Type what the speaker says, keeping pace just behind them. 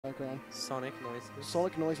background. Sonic noises.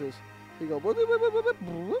 Sonic noises. You go. Stop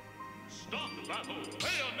the battle.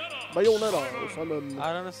 Bayonetta.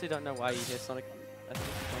 I honestly don't know why you hear Sonic. I think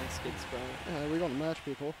it's playing skids, bro. Yeah, we got to match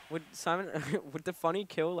people. Would Simon, would the funny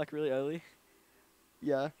kill like really early?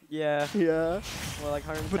 Yeah. Yeah. Yeah. Well, like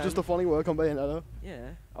 110. But just the funny work on Bayonetta. Yeah.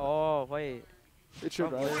 Oh wait. It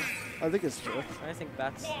should, right? I think it's true. I don't think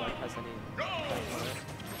Bats like has any.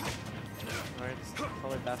 Alright, just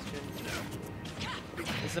follow Bastion.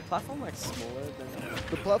 Is the platform like smaller than?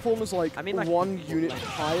 The platform is like, I mean, like 1 unit length.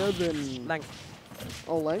 higher than Length.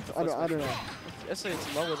 Oh, length? I don't know. So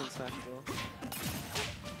it's lower than Smash Bros.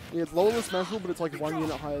 Yeah, it's lower than Smash Bros, but it's like 1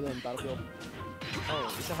 unit higher than Battlefield.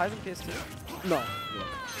 Oh, is it higher than PS2? No. Yeah.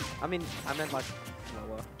 I mean, I meant like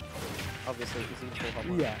lower. Obviously, because you can full hop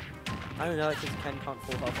on. Yeah. I don't know, like, because Ken can't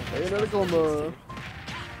full hop on. Bayonetta combo.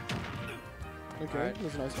 Okay, Alright.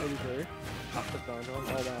 that's a nice 83. After going on.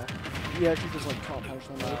 Oh wow. Yeah, actually just like can't punish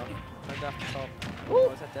them. Wow. Turned off the top. Ooh.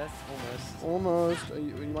 Oh, is that death? Almost. Almost.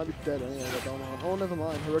 You might be dead anyway, but don't know. Oh, never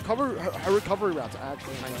mind. Her recovery route's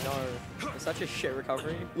actually I insane. know. It's such a shit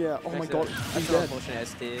recovery. Yeah, oh my god. That's He's an dead. unfortunate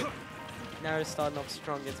SD. Naora's starting off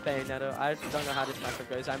strong against Bayonetta. I don't know how this matchup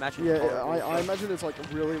goes. I imagine. Yeah, horribly. I imagine it's like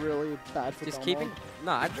really, really bad for Just Belmont. keeping.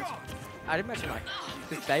 No, I'd imagine like.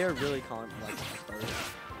 Because Bayo really can't like throw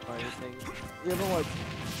or anything. Yeah, but like.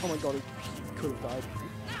 Oh my god, he could have died.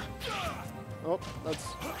 Oh, that's.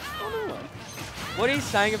 Oh no. What are you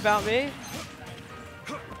saying about me?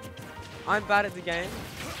 I'm bad at the game.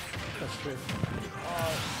 That's true.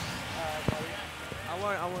 I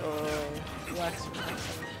won't. Relax.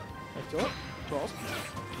 Let's do it. Cross.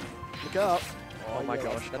 Look out. Oh my yeah,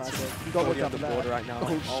 gosh, that's classic. You gotta look on out the for border that. right now.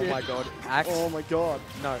 Oh, Oh shit. my god. Axe. Oh my god.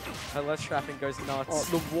 No. Her left strapping goes nuts.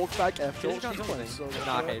 Oh, the walk back F Did you tilt. go She's something? playing so good.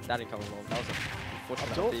 Nah, okay, that didn't come along. That was a Up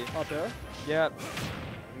fortunate tilt, for you. up air. Yeah.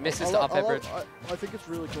 Misses I the lo- up I air love- bridge. I think it's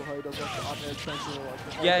really cool how he does like the up air extension or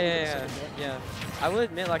like the Yeah. I will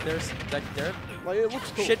admit, like, there Like it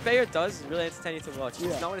looks cool. shit Bayo does is really entertaining to watch. Yeah.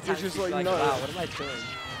 It's not what it's It's just like, like, you know, wow, what am I doing?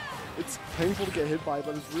 It's painful to get hit by,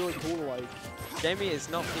 but it's really cool to like. Jamie is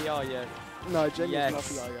not PR yet. No, Jamie's Yes. not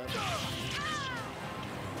the guy yet.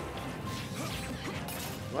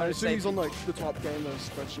 I would assume say- he's on like the top gamer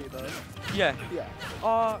spreadsheet though. Yeah.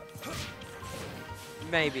 Yeah.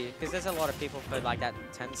 Maybe, because there's a lot of people for like that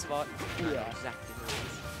 10 spot. Yeah. Exactly.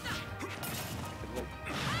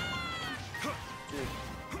 Dude,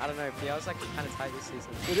 I don't know. PR's like kind of tight this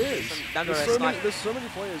season. It is. There's so many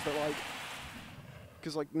players that like,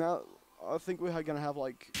 because like now I think we're gonna have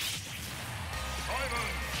like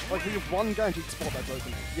we have one guaranteed spot that's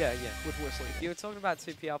open. Yeah. With Wesley. You were talking about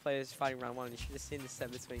 2 PR players fighting round 1. You should have seen the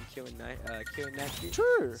set between Q and Nachi.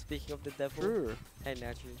 True. Speaking of the devil. True. Hey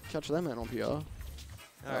Nachi. Catch them man on PR.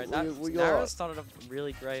 Alright, we Naora got started off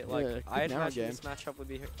really great. Like, yeah, I good Naora imagine game. this matchup would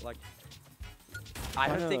be like. I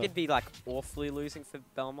don't think it'd be like awfully losing for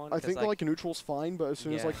Belmont. I think like neutral's fine, but as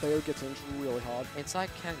soon as Yeah. like Bayo gets in, it's really hard. It's like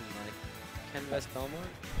Ken versus Belmont.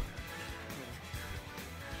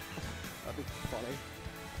 That'd be funny.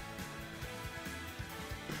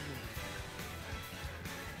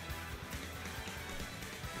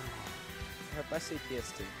 I hope I see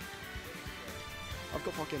PS2. I've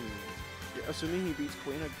got fucking. Yeah, assuming he beats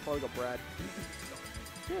Queen, I've probably got Brad.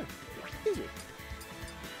 Yeah, easy.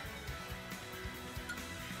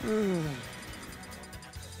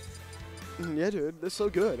 Yeah, dude, they're so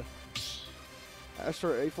good.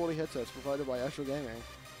 Astro A40 headsets provided by Astro Gaming.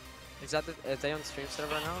 Is that are they on stream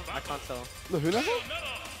setup right now? I can't tell. The who now?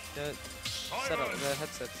 The setup, the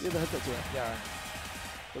headsets. Yeah, the headsets, yeah. Yeah.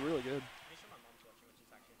 They're really good.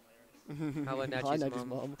 Hello, Hi, Nachi's Nachi's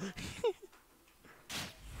mom.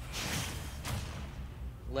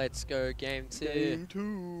 Let's go, game 2. Game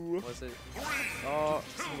 2. Was it? Oh,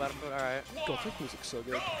 Super Battlefield, alright. God, Tech music's so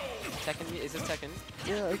good. Tekken, is this Tekken?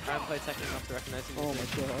 Yeah. I haven't played Tekken enough to recognize it. Oh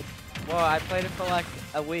my god. Well, I played it for like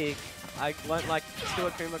a week. I learned like 2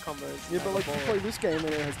 Akuma combos. Yeah, but like you play this game and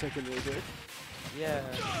it has Tekken music. Yeah,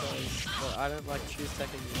 it does. But I don't like choose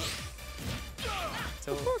Tekken music.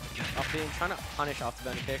 So after trying to punish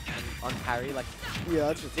afterburner kick and on parry, like Yeah,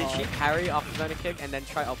 that's just did she hard. parry afterburner kick and then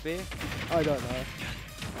try up B? I don't know.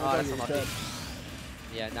 Oh, that's unlucky.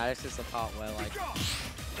 Yeah, now this is the part where like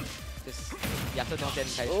just you have to not get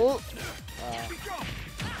impatient. Oh!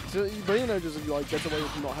 So Bayonetta just like gets away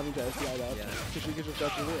with not having to SDI that. Yeah. Because she can just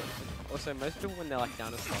have to do it. Also, most people when they're like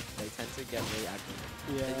down to stuff, they tend to get really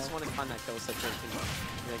aggressive. Yeah. They just want to find that kill so they can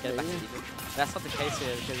get back to Maybe. even. That's not the case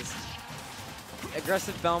here because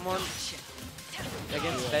aggressive Belmont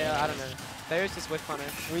against Bayo, I don't know. Bayo's just whip punish.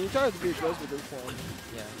 I mean, you try to be aggressive with this one.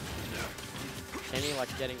 Yeah. Jamie like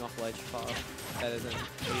getting off ledge far better than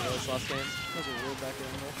he was last game. That was a real back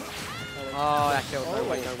end. Oh, that killed. No,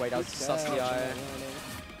 wait, no, wait. That was good sus the catch. eye.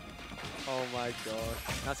 Oh my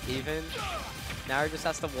gosh. That's even. Naora just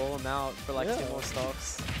has to wall him out for like 2 more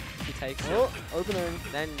stocks. He takes it. Oh, opening.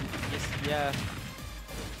 Then just, yeah.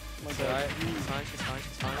 My It's God. alright. She's fine, she's fine,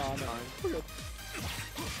 she's fine, Oh, she's no. fine. We're good.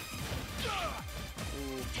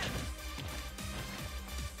 Ooh.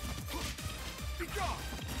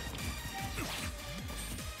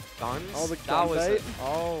 Guns? Oh, the that gun was bait.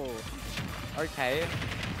 oh. Okay.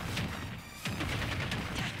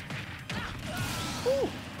 Ooh.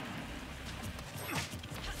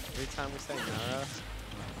 Every time we say Naora.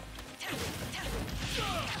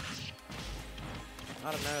 I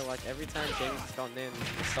don't know, like every time James has gotten in,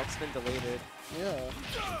 the stock's been deleted. Yeah.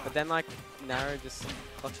 But then like Naora just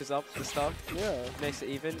clutches up the stock, Yeah. makes it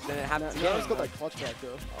even, then it happens Now again. it's got that clutch back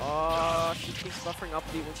though. Oh, she keeps buffering up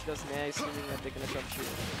when she does nair, assuming that they're gonna drop shoot.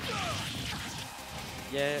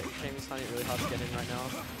 Yeah, Jamie's finding it really hard to get in right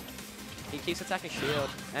now. He keeps attacking shield,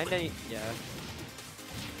 and then he, yeah.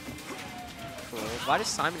 Cool. Why does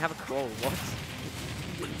Simon have a crawl? What?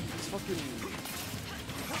 It's fucking.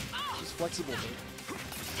 It's flexible, dude.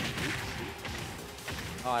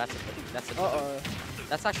 Oh, that's a. Uh-oh.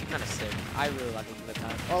 That's actually kind of sick. I really like looking at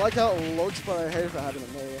that. I like how it looks, but I hate it for having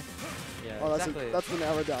it me. Yeah, Oh, that's exactly. that's the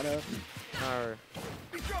Naora down here. No.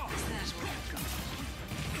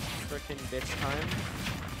 Freaking bitch time.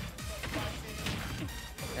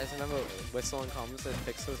 You guys remember Whistle and Comms and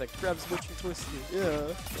Pixel was like, grabs what you twisty. Yeah.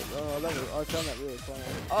 I found that really funny.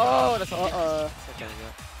 Oh, that's not Uh-oh. okay,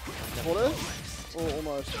 yeah. What it? Or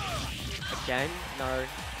almost. Again? No.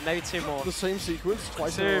 Maybe 2 more. The same sequence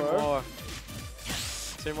twice in a 2 row. more.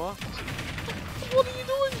 2 more? What are you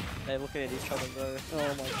doing? They're looking at each other though.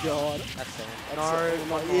 Oh my god. That's it. That's No, not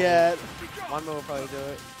one more. yet. One more will probably do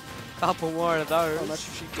it. Couple more of those. Oh,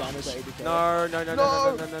 that's she done with 80k. No, no, no,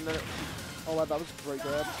 no, no, no, no, no, no. Oh, that was a great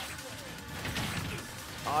grab.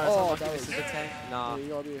 Oh, that's Oh, unlucky. that This was- is a tank. Nah. Yeah, you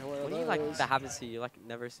gotta be aware When of you like those. that happens to you, like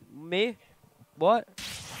never see me? What?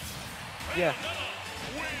 Yeah.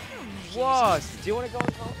 What? Do you want to go on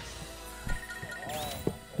comms?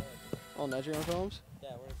 Oh, Nigerian films?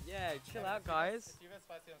 Yeah, chill out, guys.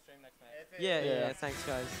 Yeah, yeah, thanks,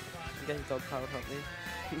 guys. I'm getting dog powered, help me.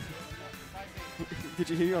 Did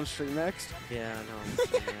you hear you on stream next? Yeah, I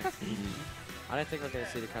know. I don't think we're gonna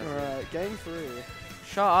see the country. Alright, game 3.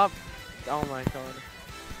 Shut up. Oh my god.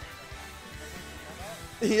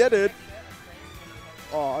 Yeah, dude.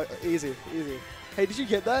 Oh, easy, easy. Hey, did you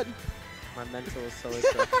get that? My mental is so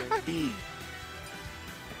exhausting.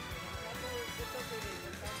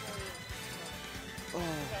 Oh.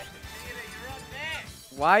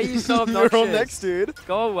 Why are you so obnoxious? You're on next, dude.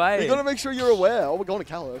 Go away. You gotta make sure you're aware. Oh, we're going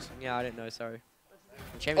to Kalos. Yeah, I didn't know, sorry.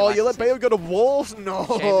 Jamie Oh, likes you to let see- Bayo go to walls? No.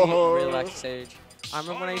 Jamie really likes Sage. I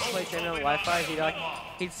remember when I used to play Jamie on Wi-Fi,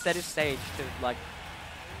 he'd set his stage to like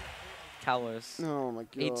Kalos. Oh my god.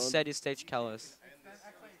 He'd set his stage Kalos.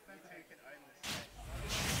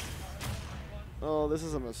 Oh, this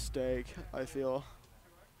is a mistake, I feel.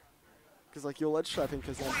 Because, like, your ledge trapping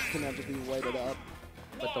can now just be weighted up.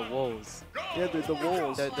 But the walls. Yeah, dude, the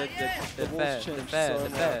walls. The walls fair. The change fair. so The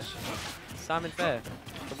fair. much. Simon Fair.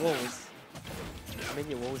 The walls. I mean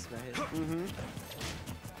your walls, man. Mm-hmm.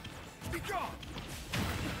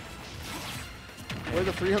 Where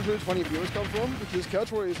the 320 viewers come from? Because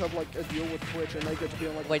Couch Warriors have, like, a deal with Twitch and they get to be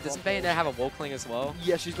on, like... Wait, doesn't Bayonetta have a wall cling as well?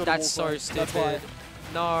 Yeah, she's got That's a wall so cling. stupid. That's why.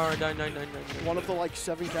 No. One of the, like,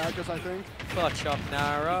 7 characters, I think. Clutch up,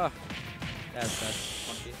 Naora. That's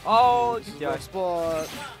funky. Oh, This is a yeah. rough spot.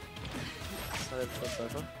 So that's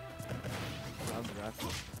over. That was a wrap.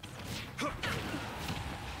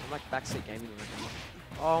 I'm like backseat gaming right now.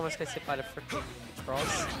 Oh, almost gets hit by the freaking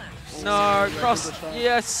cross. No, yeah, cross. good try.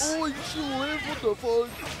 Yes. Oh, you should live. What the fuck?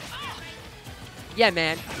 Yeah,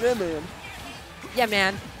 man. Yeah, man. Yeah,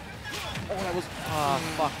 man. Oh, that was...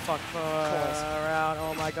 Oh, fuck. Around.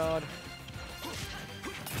 Oh my god.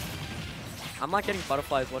 I'm like getting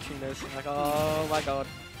butterflies watching this. I'm like, oh my god.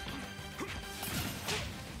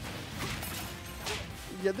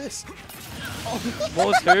 Yeah, this.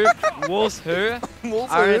 Walls who? Walls who?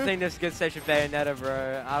 Walls I don't who? think this is good station Bayonetta,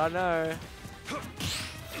 bro. I don't know.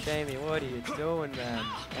 Jamie, what are you doing, man?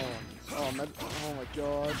 Oh, man. Oh my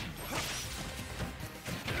god.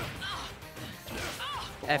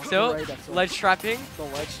 F great tilt, F-tilt. ledge trapping, The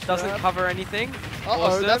ledge doesn't trap. cover anything. Uh-oh,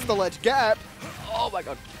 Awesome. that's the ledge gap. Oh my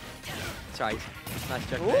god. That's right. Nice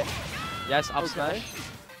joke Ooh. there. Yes, up Okay. smash.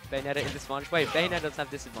 Bayonetta in disadvantage. Wait, Bayonetta doesn't have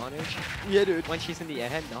disadvantage. Yeah, dude. When she's in the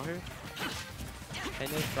air, no.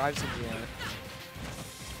 Bayonetta drives in the air.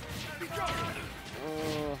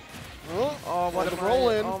 Oh, what the a roll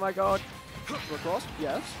in. Oh my god. Across?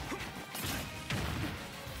 Yes.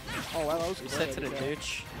 Oh, wow, that was Reset great. to the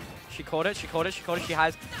nooch. She caught it, she caught it, she caught it. She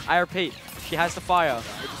has, I repeat, she has the fire.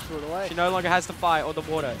 I just threw it away. She no longer has the fire or the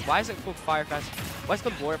water. Why is it called fire fast? Why is it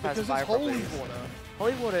called water fast Because fire it's holy properties? water.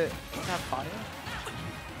 Holy water doesn't have fire?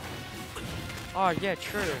 Oh, yeah,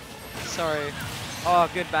 true. Sorry. Oh,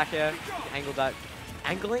 good back air. Angled that.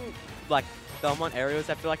 Angling, like, Belmont aerials,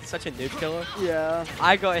 I feel like it's such a noob killer. Yeah.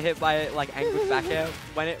 I got hit by it, like, angled back air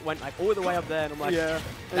when it went, like, all the way up there, and I'm like, Yeah.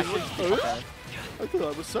 that should be up there. I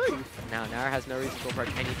thought I was safe. Now, Naora has no reason to approach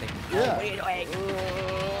anything. Yeah. Oh, what are you doing?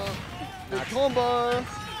 Good combo.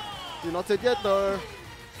 You're not dead yet, though.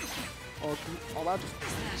 Oh, that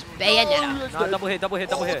just... Bayonetta. No, double hit, double hit,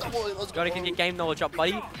 double hit. Let's Gotta go. get your game knowledge up,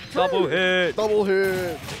 buddy. Double hit. Double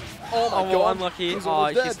hit. Oh my Oh, god. unlucky. He's Oh,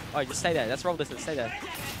 almost dead. just stay there. Let's roll distance. Stay there.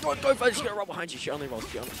 Go first. She's gonna roll behind you. She only rolls.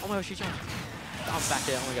 Oh my god, she jumped. I'm back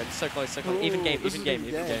here. Oh my god, so close, so close. Even Ooh, game, this even is game,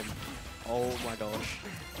 even even game. game. Oh my gosh.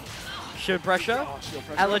 Shield pressure. Oh, shield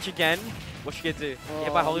pressure. Edge again. What's she gonna do?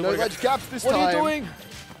 Hit by holy no water. ledge gaps this What time. are you doing?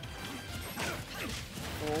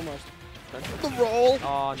 Almost. The roll.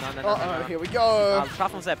 Oh, no, no, no, Uh-oh, no, no. here we go.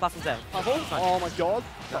 Platform's there, platform's there. Platform? Oh my god.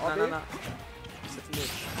 No, no, no. Sit in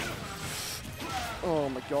this. Oh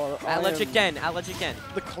my god. Edge again, edge again.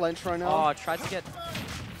 The clench right now. Oh, tried to get...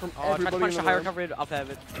 From Oh, tried to everybody punch in the the high room. recovery up there,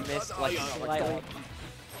 but missed, like, Oh my slightly. god.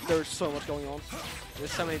 There's so much going on.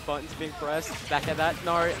 There's so many buttons being pressed. Back at that.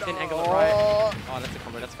 No, didn't angle it right. Oh, Oh, that's a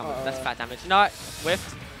combo, that's a combo. That's fat damage. No,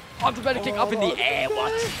 whiffed. Oh, the better kick up in the air.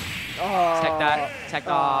 What? Tech that. Tech.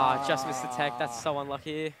 Ah, just missed the tech. That's so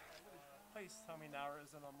unlucky. Please tell me Naora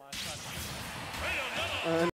isn't on my side. and